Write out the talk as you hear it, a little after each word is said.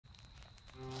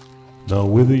Now,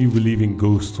 whether you believe in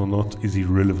ghosts or not is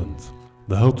irrelevant.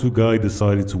 The how-to guy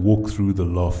decided to walk through the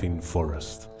laughing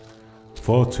forest.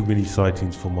 Far too many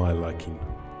sightings for my liking.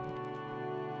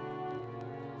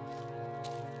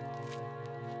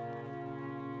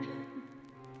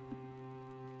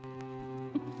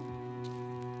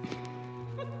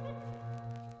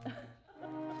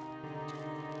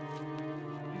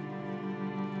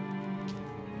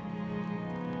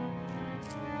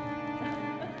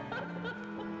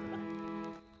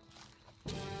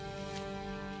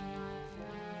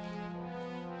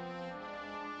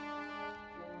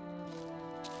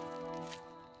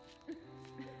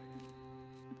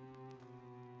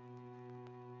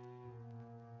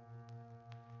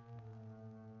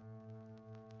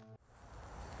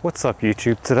 What's up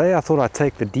YouTube? Today I thought I'd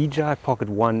take the DJI Pocket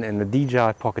 1 and the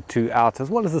DJI Pocket 2 out, as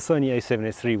well as the Sony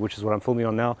a7S III, which is what I'm filming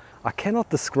on now. I cannot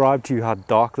describe to you how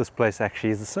dark this place actually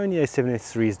is. The Sony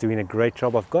a7S III is doing a great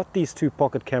job. I've got these two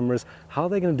pocket cameras. How are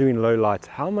they going to do in low light?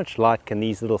 How much light can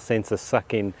these little sensors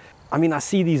suck in? I mean, I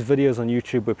see these videos on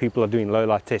YouTube where people are doing low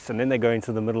light tests and then they go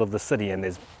into the middle of the city and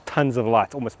there's tons of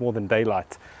light, almost more than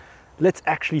daylight. Let's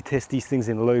actually test these things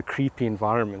in low, creepy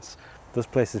environments. This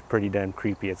place is pretty damn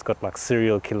creepy. It's got like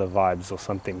serial killer vibes or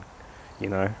something, you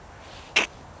know.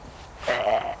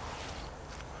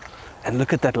 And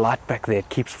look at that light back there. It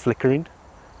keeps flickering.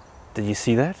 Did you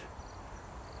see that?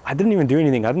 I didn't even do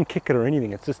anything. I didn't kick it or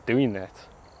anything. It's just doing that.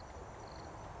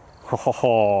 Ho ho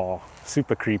ho.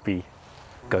 Super creepy.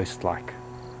 Ghost-like.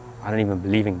 I don't even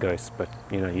believe in ghosts, but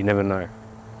you know, you never know.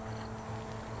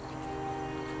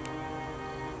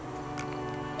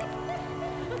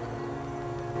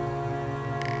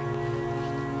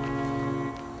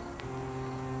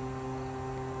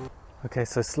 Okay,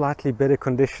 so slightly better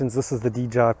conditions. This is the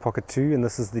DJI Pocket 2 and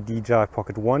this is the DJI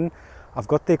Pocket 1. I've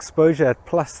got the exposure at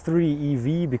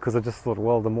 +3 EV because I just thought,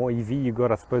 well, the more EV you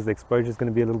got, I suppose the exposure is going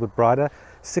to be a little bit brighter.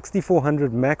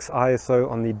 6400 max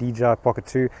ISO on the DJI Pocket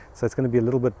 2, so it's going to be a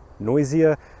little bit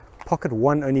noisier. Pocket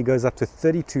 1 only goes up to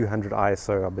 3200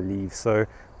 ISO, I believe. So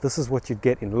this is what you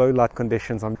get in low light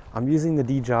conditions. I'm using the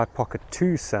DJI Pocket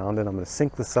 2 sound and I'm going to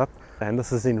sync this up. And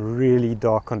this is in really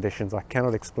dark conditions. I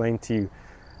cannot explain to you.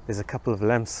 There's a couple of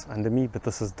lamps under me, but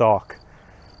this is dark.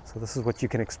 So this is what you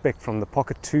can expect from the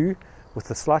Pocket 2 with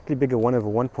the slightly bigger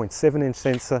 1/1.7 inch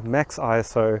sensor, max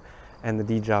ISO, and the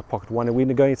DJI Pocket 1. And we're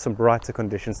going in some brighter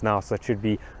conditions now, so it should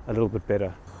be a little bit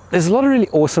better. There's a lot of really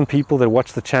awesome people that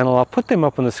watch the channel. I'll put them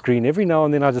up on the screen. Every now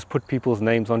and then I just put people's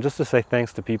names on just to say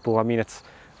thanks to people. I mean, it's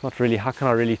not really, how can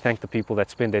I really thank the people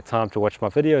that spend their time to watch my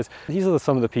videos? These are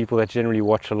some of the people that generally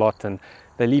watch a lot and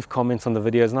they leave comments on the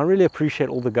videos, and I really appreciate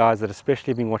all the guys that especially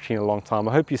have been watching a long time.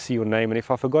 I hope you see your name, and if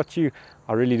I forgot you,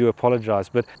 I really do apologize.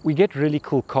 But we get really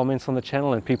cool comments on the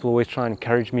channel and people always try and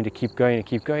encourage me to keep going,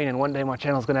 and one day my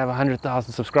channel's going to have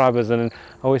 100,000 subscribers, and I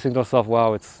always think to myself,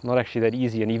 wow, it's not actually that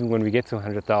easy. And even when we get to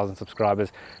 100,000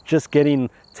 subscribers, just getting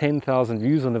 10,000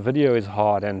 views on the video is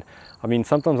hard. And I mean,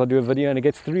 sometimes I do a video and it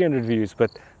gets 300 views,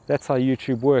 but that's how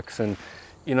YouTube works. And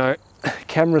you know,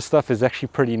 camera stuff is actually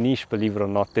pretty niche, believe it or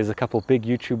not. There's a couple big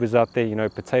YouTubers out there, you know,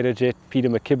 Potato Jet, Peter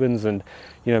McKibbins, and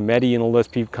you know, Maddie, and all those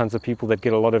kinds of people that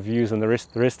get a lot of views, and the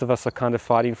rest of us are kind of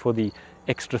fighting for the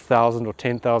extra 1,000 or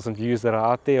 10,000 views that are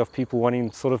out there of people wanting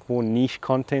sort of more niche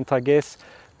content, I guess.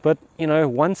 But you know,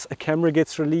 once a camera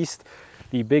gets released,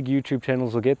 the big YouTube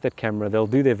channels will get that camera, they'll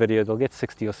do their video, they'll get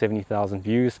 60 or 70,000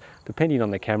 views depending on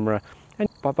the camera, and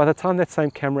by the time that same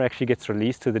camera actually gets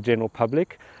released to the general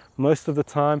public, most of the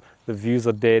time the views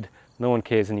are dead, no one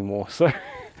cares anymore. So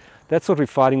that's what we're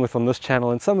fighting with on this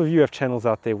channel, and some of you have channels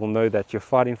out there will know that you're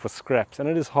fighting for scraps, and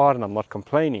it is hard, and I'm not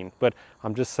complaining, but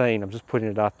I'm just saying, I'm just putting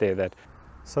it out there that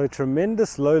so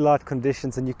tremendous low light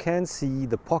conditions, and you can see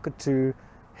the Pocket 2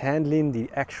 handling the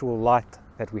actual light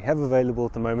that we have available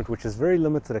at the moment, which is very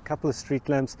limited. A couple of street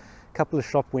lamps, a couple of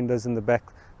shop windows in the back.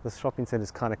 The shopping center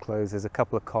is kind of closed. There's a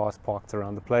couple of cars parked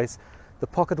around the place. The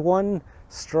Pocket 1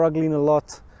 struggling a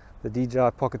lot. The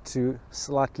DJI Pocket 2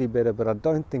 slightly better, but I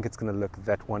don't think it's going to look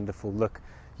that wonderful. Look,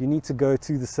 you need to go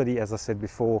to the city, as I said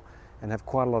before, and have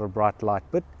quite a lot of bright light,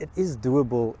 but it is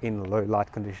doable in low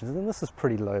light conditions, and this is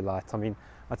pretty low light. I mean,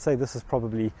 I'd say this is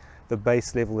probably the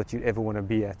base level that you'd ever want to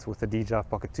be at with the DJI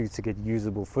Pocket 2 to get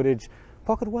usable footage.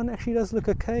 Pocket 1 actually does look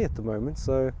okay at the moment,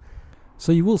 so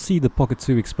you will see the Pocket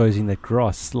 2 exposing that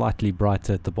grass slightly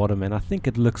brighter at the bottom, and I think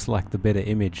it looks like the better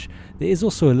image. There is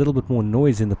also a little bit more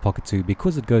noise in the Pocket 2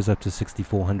 because it goes up to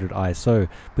 6400 ISO,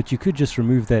 but you could just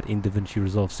remove that in DaVinci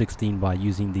Resolve 16 by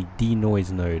using the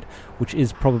denoise node, which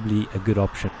is probably a good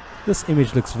option. This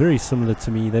image looks very similar to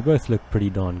me. They both look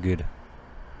pretty darn good.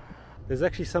 There's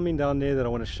actually something down there that I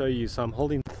want to show you, so I'm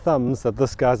holding thumbs that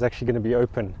this guy's actually going to be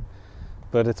open.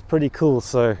 but it's pretty cool,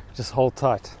 so just hold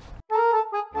tight.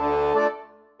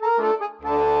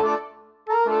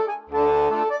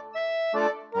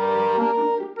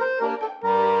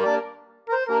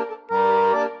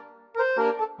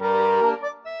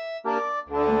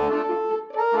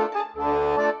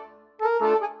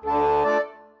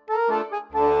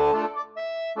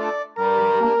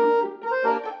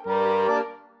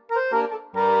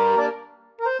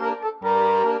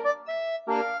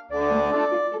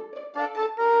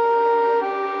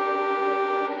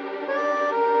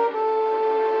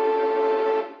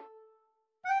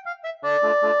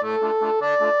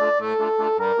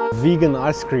 Vegan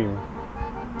ice cream.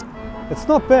 It's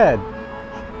not bad.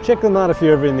 Check them out if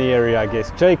you're ever in the area, I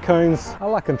guess. J Cones. I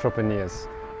like entrepreneurs.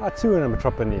 I too am an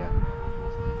entrepreneur.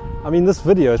 I mean, this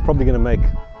video is probably going to make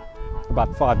about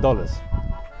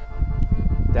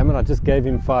 $5. Damn it, I just gave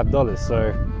him $5,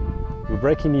 so we're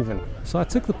breaking even. So I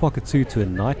took the Pocket 2 to a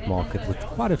night market with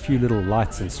quite a few little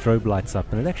lights and strobe lights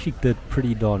up, and it actually did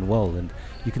pretty darn well, and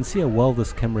you can see how well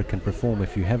this camera can perform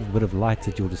if you have a bit of light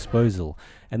at your disposal.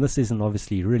 And this isn't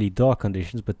obviously really dark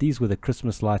conditions, but these were the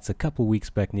Christmas lights a couple weeks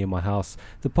back near my house.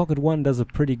 The Pocket 1 does a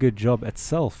pretty good job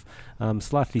itself.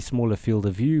 Slightly smaller field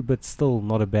of view, but still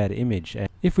not a bad image. And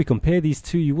if we compare these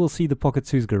two, you will see the Pocket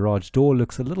 2's garage door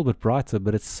looks a little bit brighter,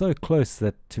 but it's so close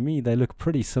that to me they look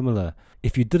pretty similar.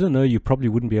 If you didn't know, you probably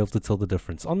wouldn't be able to tell the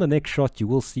difference. On the next shot you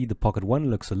will see the Pocket 1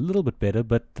 looks a little bit better,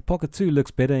 but the Pocket 2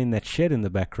 looks better in that shed in the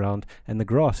background, and the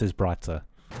grass is brighter.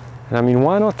 And I mean,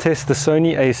 why not test the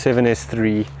Sony a7S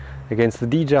III against the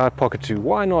DJI Pocket 2?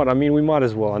 Why not? I mean, we might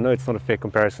as well. I know it's not a fair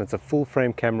comparison. It's a full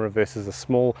frame camera versus a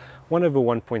small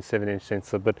 1/1.7 inch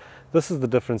sensor, but this is the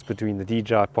difference between the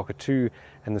DJI Pocket 2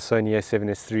 and the Sony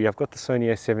a7S III. I've got the Sony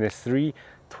a7S III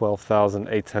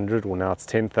 12,800, well now it's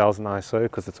 10,000 ISO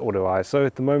because it's auto ISO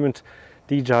at the moment.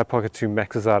 DJI Pocket 2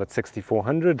 maxes out at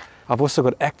 6400. I've also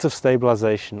got active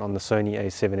stabilization on the Sony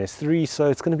a7S III, so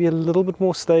it's going to be a little bit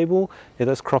more stable. It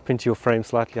does crop into your frame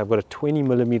slightly. I've got a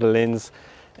 20mm lens,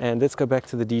 and let's go back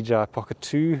to the DJI Pocket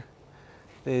 2.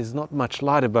 There's not much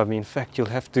light above me. In fact, you'll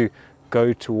have to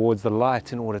go towards the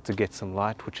light in order to get some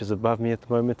light, which is above me at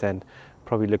the moment and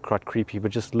probably look quite creepy,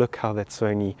 but just look how that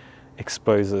Sony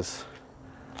exposes.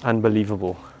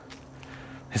 Unbelievable.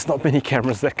 There's not many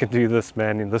cameras that can do this,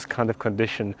 man, in this kind of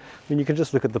condition. I mean, you can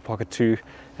just look at the Pocket 2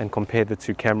 and compare the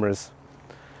two cameras,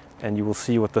 and you will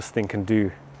see what this thing can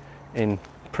do in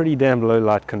pretty damn low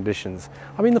light conditions.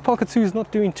 I mean, the Pocket 2 is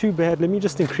not doing too bad. Let me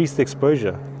just increase the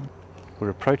exposure.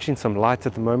 We're approaching some light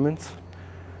at the moment.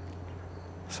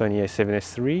 Sony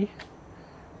a7S III,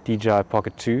 DJI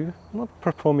Pocket 2, not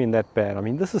performing that bad. I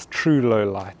mean, this is true low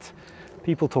light.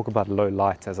 People talk about low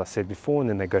light, as I said before, and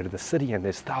then they go to the city and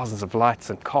there's thousands of lights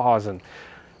and cars and,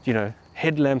 you know,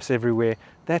 headlamps everywhere.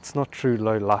 That's not true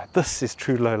low light. This is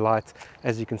true low light.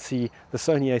 As you can see, the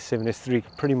Sony a7S III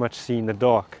can pretty much see in the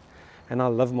dark. And I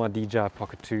love my DJI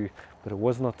Pocket 2, but it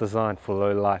was not designed for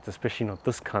low light, especially not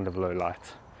this kind of low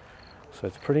light. So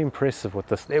it's pretty impressive with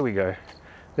this. There we go.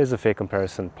 There's a fair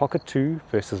comparison. Pocket 2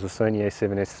 versus the Sony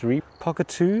a7S III. Pocket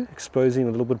 2 exposing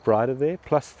a little bit brighter there,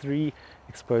 +3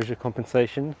 exposure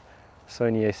compensation.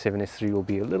 Sony a7S III will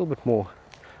be a little bit more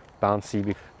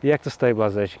bouncy. The active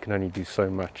stabilization can only do so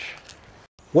much.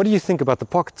 What do you think about the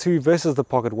Pocket 2 versus the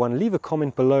Pocket 1? Leave a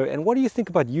comment below. And what do you think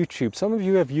about YouTube? Some of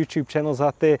you have YouTube channels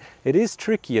out there. It is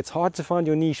tricky. It's hard to find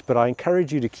your niche, but I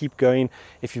encourage you to keep going.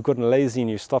 If you've gotten lazy and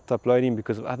you stopped uploading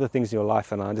because of other things in your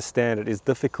life, and I understand it is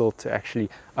difficult to actually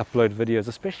upload videos,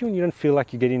 especially when you don't feel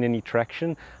like you're getting any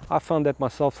traction. I found that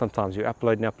myself sometimes. You're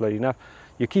uploading up.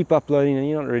 You keep uploading and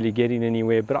you're not really getting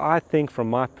anywhere. But I think from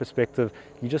my perspective,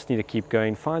 you just need to keep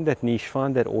going. Find that niche,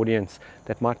 find that audience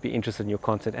that might be interested in your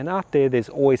content. And out there's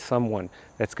always someone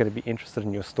that's going to be interested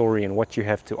in your story and what you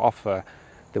have to offer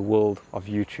the world of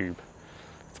YouTube.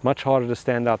 It's much harder to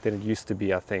stand out than it used to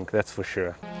be, I think, that's for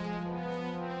sure.